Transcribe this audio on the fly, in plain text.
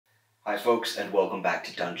Hi folks, and welcome back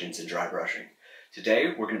to Dungeons and Dry Brushing. Today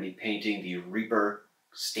we're going to be painting the Reaper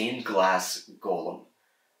stained glass golem.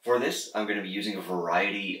 For this, I'm going to be using a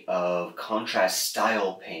variety of contrast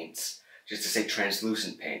style paints, just to say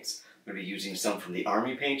translucent paints. I'm going to be using some from the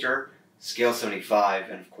Army Painter, Scale 75,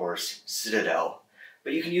 and of course, Citadel.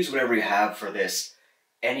 But you can use whatever you have for this.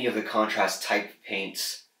 Any of the contrast type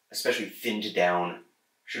paints, especially thinned down,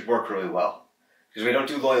 should work really well. Because we don't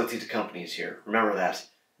do loyalty to companies here, remember that.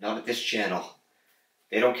 Not at this channel.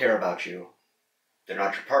 They don't care about you. They're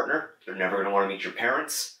not your partner. They're never going to want to meet your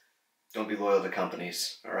parents. Don't be loyal to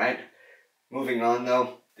companies, alright? Moving on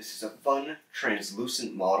though, this is a fun,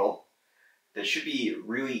 translucent model that should be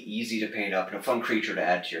really easy to paint up and a fun creature to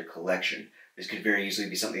add to your collection. This could very easily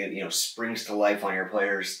be something that, springs to life on your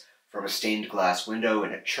players from a stained glass window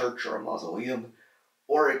in a church or a mausoleum.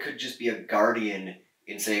 Or it could just be a guardian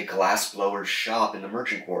in, say, a glassblower's shop in the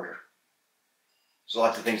merchant quarter. There's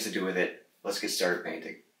lots of things to do with it. Let's get started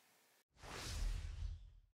painting.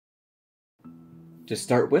 To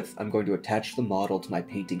start with, I'm going to attach the model to my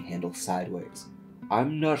painting handle sideways.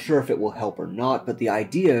 I'm not sure if it will help or not, but the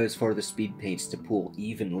idea is for the speed paints to pool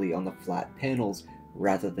evenly on the flat panels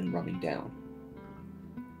rather than running down.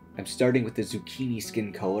 I'm starting with the zucchini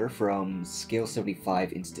skin color from Scale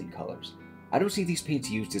 75 Instant Colors. I don't see these paints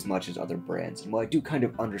used as much as other brands, and while I do kind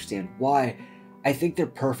of understand why, I think they're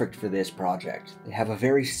perfect for this project. They have a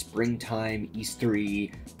very springtime,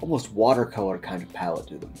 Eastery, almost watercolor kind of palette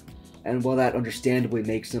to them. And while that understandably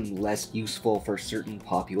makes them less useful for certain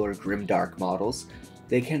popular grimdark models,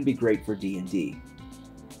 they can be great for D&D.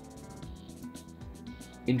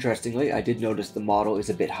 Interestingly, I did notice the model is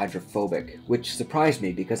a bit hydrophobic, which surprised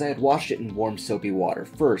me because I had washed it in warm soapy water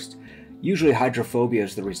first. Usually hydrophobia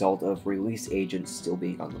is the result of release agents still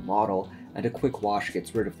being on the model, and a quick wash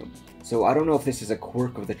gets rid of them. So I don't know if this is a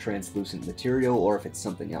quirk of the translucent material or if it's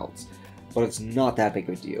something else, but it's not that big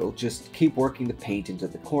of a deal. Just keep working the paint into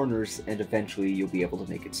the corners and eventually you'll be able to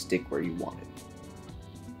make it stick where you want it.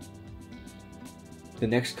 The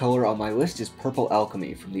next color on my list is Purple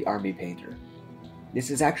Alchemy from the Army Painter. This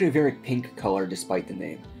is actually a very pink color despite the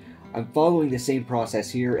name. I'm following the same process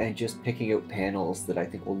here and just picking out panels that I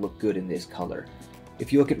think will look good in this color.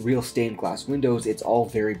 If you look at real stained glass windows, it's all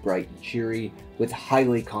very bright and cheery, with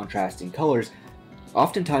highly contrasting colors,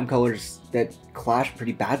 oftentimes colors that clash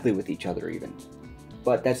pretty badly with each other even.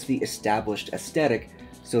 But that's the established aesthetic,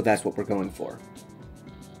 so that's what we're going for.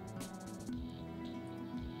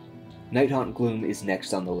 Nighthaunt Gloom is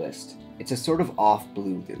next on the list. It's a sort of off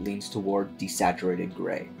blue that leans toward desaturated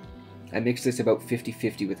gray. I mixed this about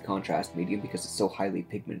 50-50 with contrast medium because it's so highly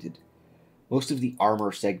pigmented. Most of the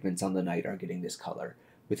armor segments on the knight are getting this color,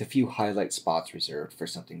 with a few highlight spots reserved for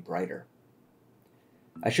something brighter.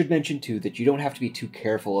 I should mention too that you don't have to be too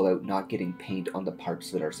careful about not getting paint on the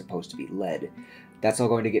parts that are supposed to be lead. That's all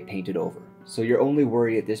going to get painted over, so your only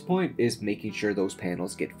worry at this point is making sure those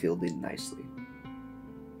panels get filled in nicely.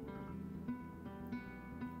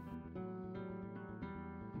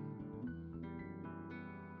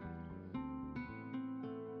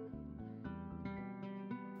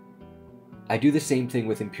 I do the same thing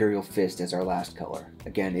with Imperial Fist as our last color.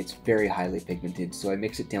 Again, it's very highly pigmented, so I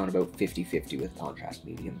mix it down about 50-50 with contrast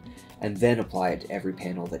medium, and then apply it to every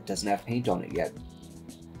panel that doesn't have paint on it yet.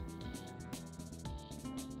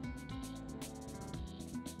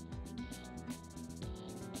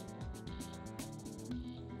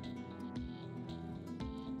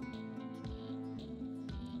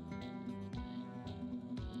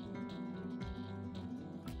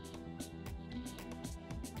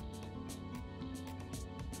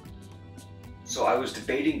 So I was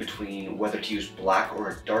debating between whether to use black or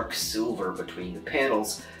a dark silver between the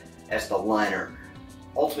panels as the liner.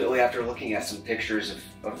 Ultimately, after looking at some pictures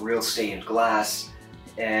of real stained glass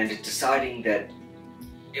and deciding that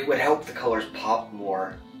it would help the colors pop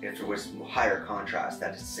more if there was higher contrast,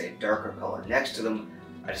 that is to say a darker color next to them,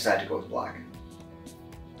 I decided to go with black.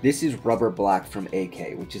 This is Rubber Black from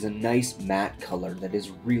AK, which is a nice matte color that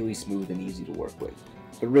is really smooth and easy to work with.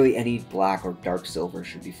 But really any black or dark silver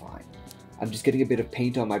should be fine. I'm just getting a bit of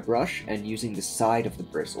paint on my brush and using the side of the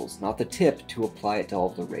bristles, not the tip, to apply it to all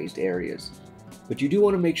of the raised areas. But you do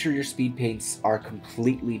want to make sure your speed paints are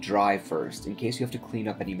completely dry first, in case you have to clean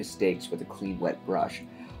up any mistakes with a clean wet brush.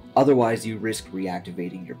 Otherwise you risk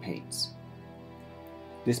reactivating your paints.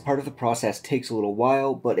 This part of the process takes a little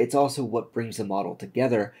while, but it's also what brings the model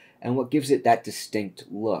together and what gives it that distinct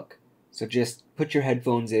look. So just put your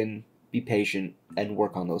headphones in, be patient, and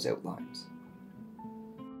work on those outlines.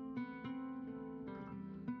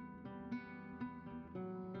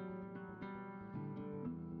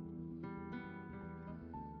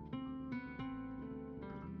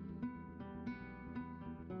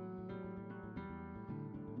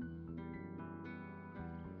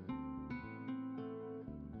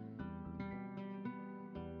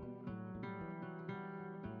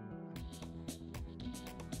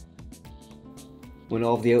 When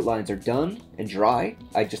all of the outlines are done and dry,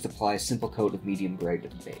 I just apply a simple coat of medium gray to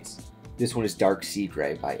the base. This one is Dark Sea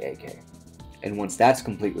Gray by AK. And once that's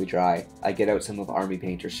completely dry, I get out some of Army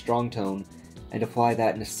Painter's Strong Tone and apply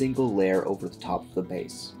that in a single layer over the top of the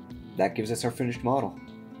base. That gives us our finished model.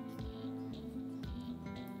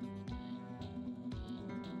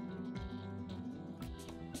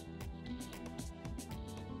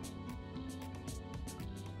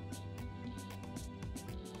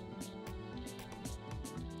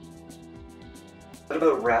 That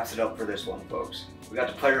about wraps it up for this one, folks. We got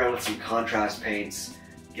to play around with some contrast paints,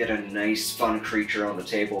 get a nice fun creature on the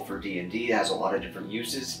table for D&D. It has a lot of different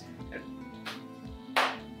uses.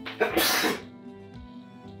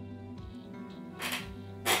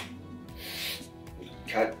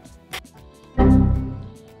 Cut. Now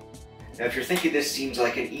if you're thinking this seems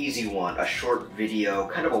like an easy one, a short video,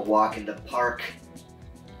 kind of a walk in the park,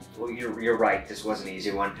 well you're right, this was an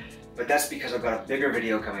easy one. But that's because I've got a bigger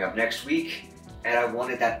video coming up next week, and I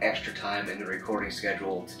wanted that extra time in the recording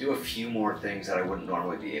schedule to do a few more things that I wouldn't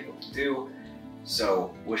normally be able to do.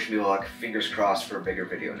 So, wish me luck, fingers crossed for a bigger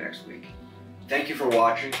video next week. Thank you for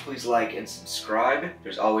watching, please like and subscribe,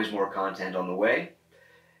 there's always more content on the way,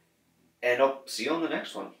 and I'll see you on the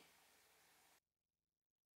next one.